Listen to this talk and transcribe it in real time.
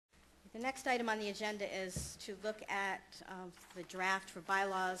The next item on the agenda is to look at the draft for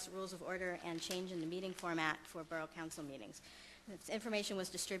bylaws, rules of order, and change in the meeting format for Borough Council meetings. This information was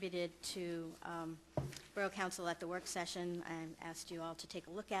distributed to Borough Council at the work session. I asked you all to take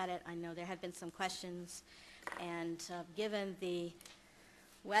a look at it. I know there have been some questions, and given the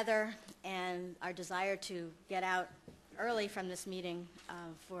weather and our desire to get out early from this meeting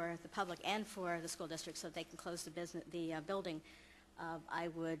for the public and for the school district so they can close the building, I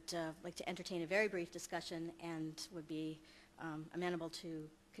would like to entertain a very brief discussion and would be amenable to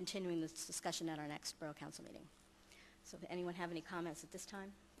continuing this discussion at our next Borough Council meeting. So does anyone have any comments at this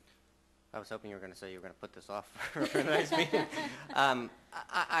time? I was hoping you were going to say you were going to put this off for the next meeting.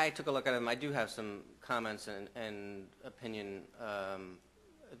 I took a look at them. I do have some comments and opinion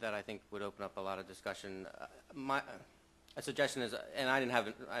that I think would open up a lot of discussion. A suggestion is, and I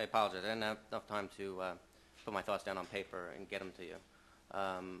apologize, I didn't have enough time to put my thoughts down on paper and get them to you.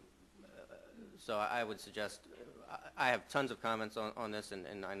 So I would suggest, I have tons of comments on this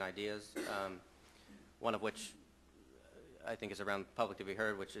and ideas, one of which I think is around public to be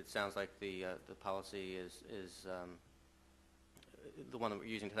heard, which it sounds like the policy is the one that we're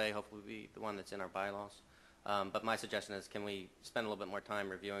using today, hopefully will be the one that's in our bylaws. But my suggestion is, can we spend a little bit more time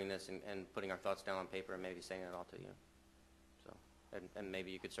reviewing this and putting our thoughts down on paper and maybe saying it all to you? So, and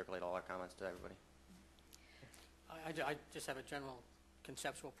maybe you could circulate all our comments to everybody. I just have a general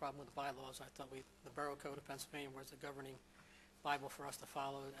conceptual problem with the bylaws. I thought the Borough Code of Pennsylvania was the governing Bible for us to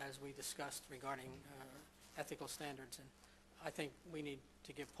follow, as we discussed regarding ethical standards. And I think we need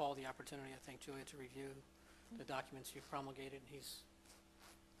to give Paul the opportunity, I think, Julia, to review the documents you've promulgated. He's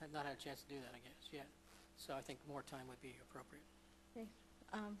not had a chance to do that, I guess, yet. So I think more time would be appropriate. Okay.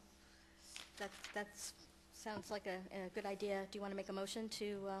 That sounds like a good idea. Do you want to make a motion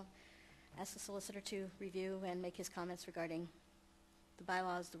to ask the solicitor to review and make his comments regarding the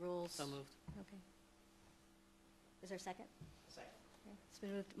bylaws, the rules? So moved. Okay. Is there a second? Second. Okay. It's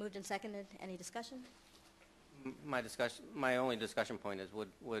been moved and seconded. Any discussion? My only discussion point is,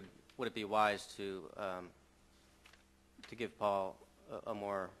 would it be wise to give Paul a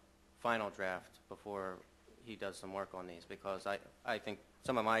more final draft before he does some work on these? Because I think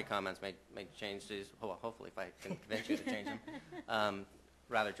some of my comments may change these, hopefully if I can convince you to change them,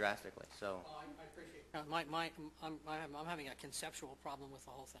 rather drastically. So I appreciate it. I'm having a conceptual problem with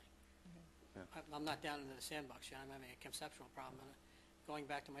the whole thing. Yeah. I'm not down into the sandbox yet. I'm having a conceptual problem. Going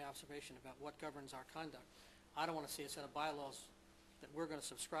back to my observation about what governs our conduct, I don't want to see a set of bylaws that we're going to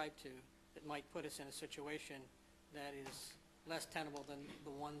subscribe to that might put us in a situation that is less tenable than the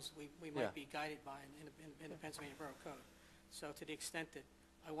ones we might be guided by in the Pennsylvania Borough Code. So to the extent that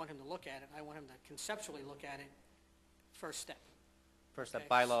I want him to look at it, I want him to conceptually look at it first step. First step,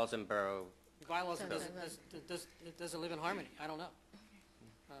 bylaws and borough. Bylaws, does it live in harmony? I don't know.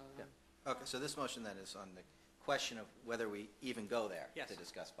 Okay, so this motion then is on the question of whether we even go there Yes. to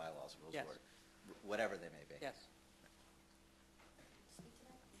discuss bylaws, rules Yes. of order, whatever they may be. Yes.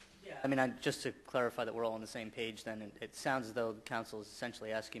 Yeah. I mean, just to clarify that we're all on the same page, then it sounds as though the council is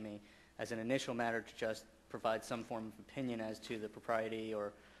essentially asking me, as an initial matter, to just provide some form of opinion as to the propriety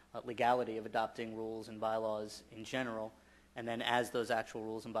or legality of adopting rules and bylaws in general, and then as those actual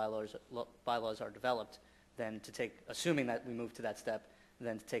rules and bylaws are developed, then to take, assuming that we move to that step,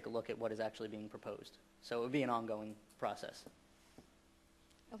 then to take a look at what is actually being proposed. So it would be an ongoing process.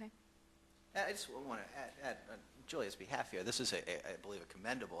 Okay. I just want to add on Julia's behalf here, this is, I believe, a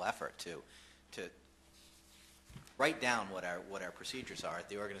commendable effort to write down what our procedures are. At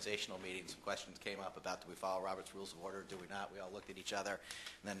the organizational meeting, some questions came up about, do we follow Robert's Rules of Order, do we not? We all looked at each other,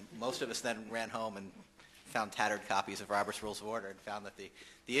 and then most of us then ran home and found tattered copies of Robert's Rules of Order and found that the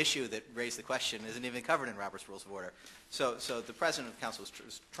issue that raised the question isn't even covered in Robert's Rules of Order. So the President of the Council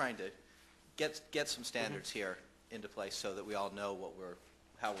is trying to get some standards here into place so that we all know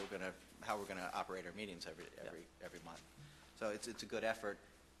how we're going to operate our meetings every month. So it's a good effort.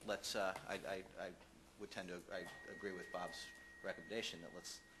 Let's I agree with Bob's recommendation that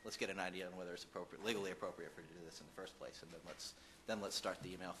let's get an idea on whether it's legally appropriate for you to do this in the first place, and then let's start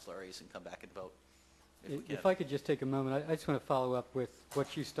the email flurries and come back and vote. If I could just take a moment, I just want to follow up with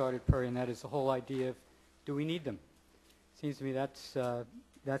what you started, Perry, and that is the whole idea of, do we need them? Seems to me that's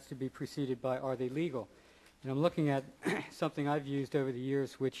to be preceded by, are they legal? And I'm looking at something I've used over the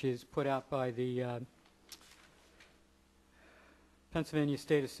years, which is put out by the Pennsylvania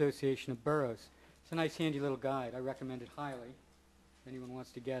State Association of Boroughs. It's a nice, handy little guide. I recommend it highly if anyone wants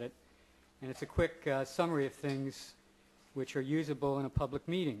to get it. And it's a quick summary of things which are usable in a public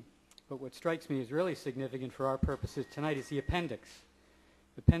meeting. But what strikes me as really significant for our purposes tonight is the appendix.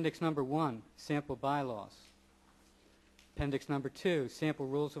 Appendix number 1, sample bylaws. Appendix number 2, sample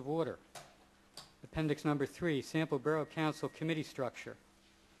rules of order. Appendix number 3, sample Borough Council committee structure.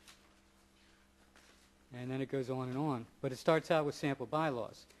 And then it goes on and on. But it starts out with sample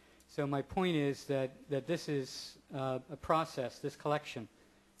bylaws. So my point is that this is a process, this collection,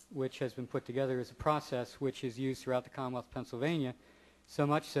 which has been put together as a process which is used throughout the Commonwealth of Pennsylvania, so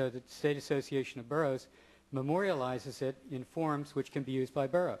much so that the State Association of Boroughs memorializes it in forms which can be used by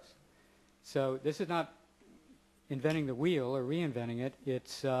boroughs. So this is not inventing the wheel or reinventing it.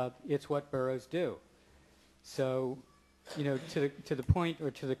 It's what boroughs do. So, you know, to the point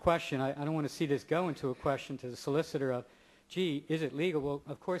or to the question, I don't want to see this go into a question to the solicitor of, gee, is it legal? Well,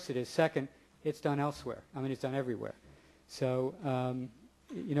 of course it is. Second, it's done elsewhere. I mean, it's done everywhere. So,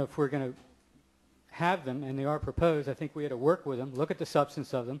 you know, if we're going to have them, and they are proposed, I think we ought to work with them, look at the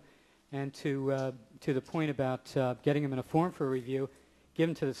substance of them, and to the point about getting them in a form for review, give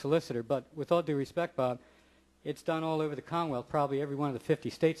them to the solicitor. But with all due respect, Bob, it's done all over the Commonwealth, probably every one of the 50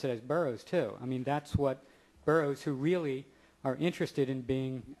 states that has boroughs, too. I mean, that's what boroughs who really are interested in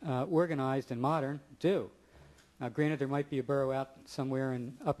being organized and modern do. Now, granted, there might be a borough out somewhere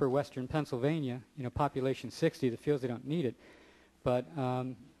in upper western Pennsylvania, you know, population 60, that feels they don't need it. But,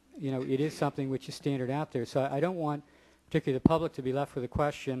 you know, it is something which is standard out there. So I don't want particularly the public to be left with a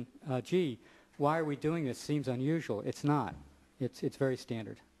question, gee, why are we doing this? Seems unusual. It's not. It's very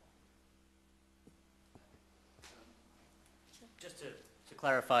standard. Just to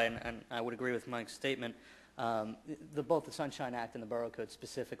clarify, and I would agree with Mike's statement, both the Sunshine Act and the Borough Code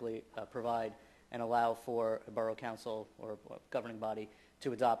specifically provide and allow for a borough council or governing body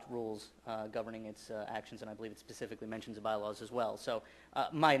to adopt rules governing its actions, and I believe it specifically mentions the bylaws as well. So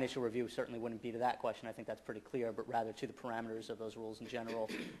my initial review certainly wouldn't be to that question. I think that's pretty clear, but rather to the parameters of those rules in general,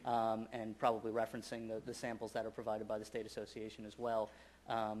 and probably referencing the samples that are provided by the State Association as well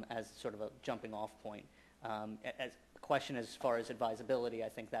as sort of a jumping off point. As the question as far as advisability, I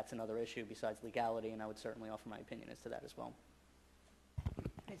think that's another issue besides legality, and I would certainly offer my opinion as to that as well.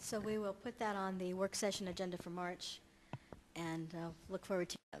 Right, so we will put that on the work session agenda for March, and look forward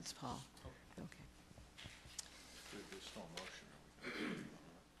to That's Paul. Okay. There's no motion.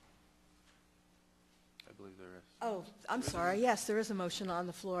 I believe there is. Oh, I'm sorry. Yes, there is a motion on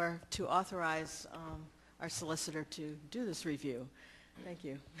the floor to authorize our solicitor to do this review. Thank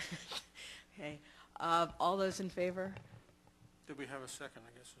you. Okay. All those in favor? Did we have a second,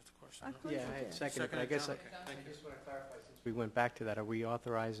 I guess is the question. I thought Yeah, you I had did. seconded, but I guess I just want to clarify, since we went back to that, are we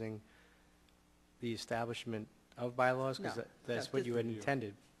authorizing the establishment of bylaws? Because No. that's No, what you had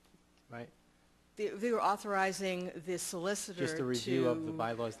intended, right? They were authorizing the solicitor Just a review of the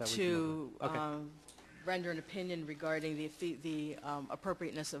bylaws that we to come up with. Okay. render an opinion regarding the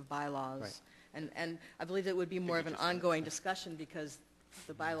appropriateness of bylaws. Right. And I believe it would be more of an ongoing discussion because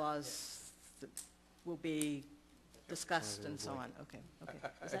the bylaws will be discussed and so on. Okay, okay.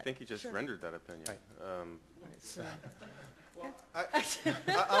 Is I that- think he just sure. rendered that opinion. Right. All right, so-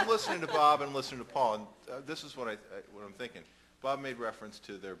 I'm listening to Bob and listening to Paul, and this is what I'm thinking. Bob made reference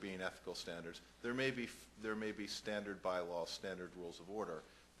to there being ethical standards. There may be standard bylaws, standard rules of order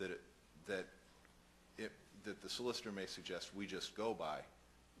that the solicitor may suggest we just go by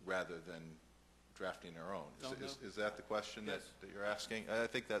rather than drafting our own. Is that the question that you're asking? I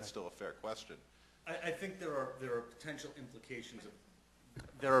think that's still a fair question. I think there are potential implications of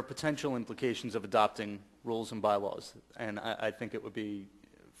There are potential implications of adopting rules and bylaws, and I think it would be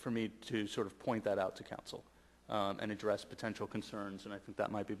for me to sort of point that out to council and address potential concerns, and I think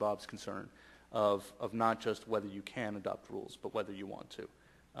that might be Bob's concern, of not just whether you can adopt rules, but whether you want to.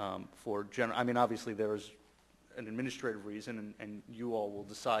 I mean, obviously there's an administrative reason, and you all will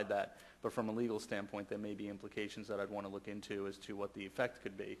decide that, but from a legal standpoint, there may be implications that I'd want to look into as to what the effect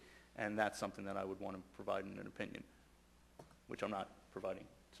could be, and that's something that I would want to provide in an opinion, which I'm not providing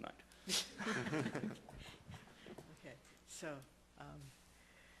tonight. Okay, so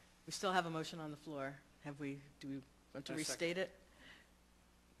we still have a motion on the floor. Do we want to A second. restate it?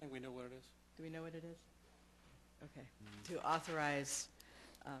 I think we know what it is. Do we know what it is? Okay. To authorize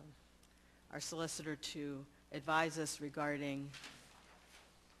our solicitor to advise us regarding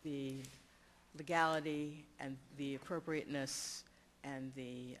the legality and the appropriateness and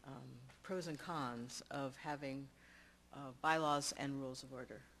the pros and cons of having bylaws and rules of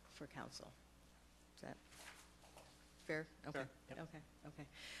order for council. Is that fair? Okay. Fair. Yep. Okay. Okay.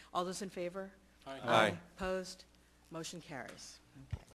 All those in favor? Aye. Aye. Opposed? Motion carries. Okay.